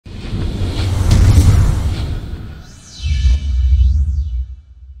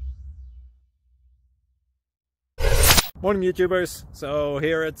Morning YouTubers. So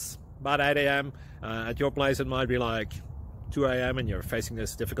here it's about 8 a.m. At your place it might be like 2 a.m. and you're facing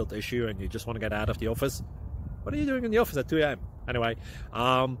this difficult issue and you just want to get out of the office. What are you doing in the office at 2 a.m.? Anyway,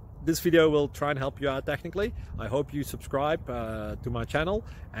 this video will try and help you out technically. I hope you subscribe to my channel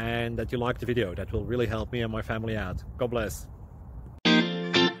and that you like the video. That will really help me and my family out. God bless.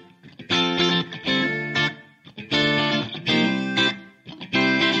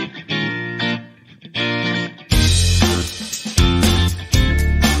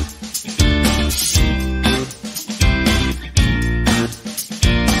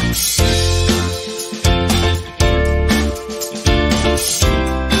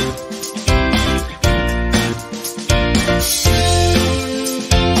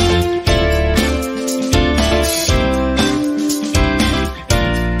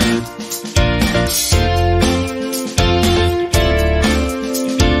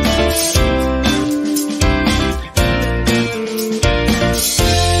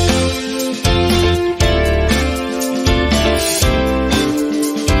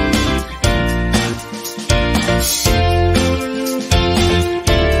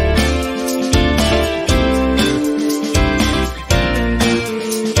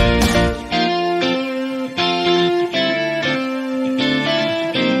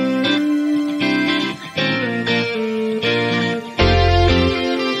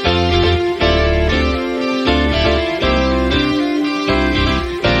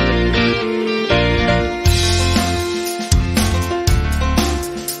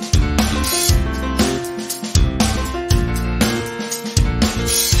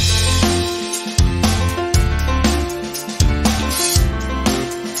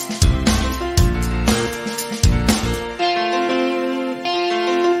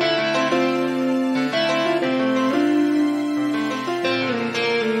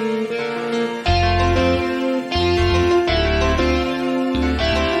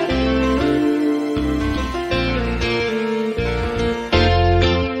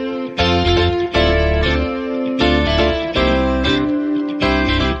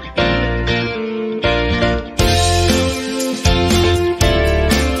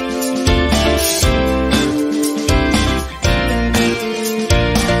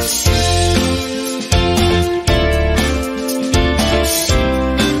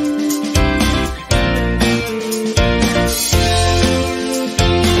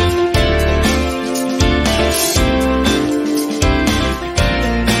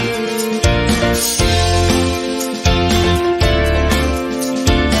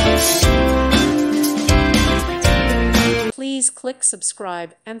 Please click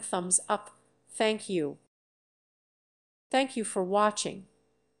subscribe and thumbs up. Thank you. Thank you for watching.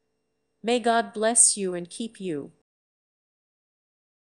 May God bless you and keep you.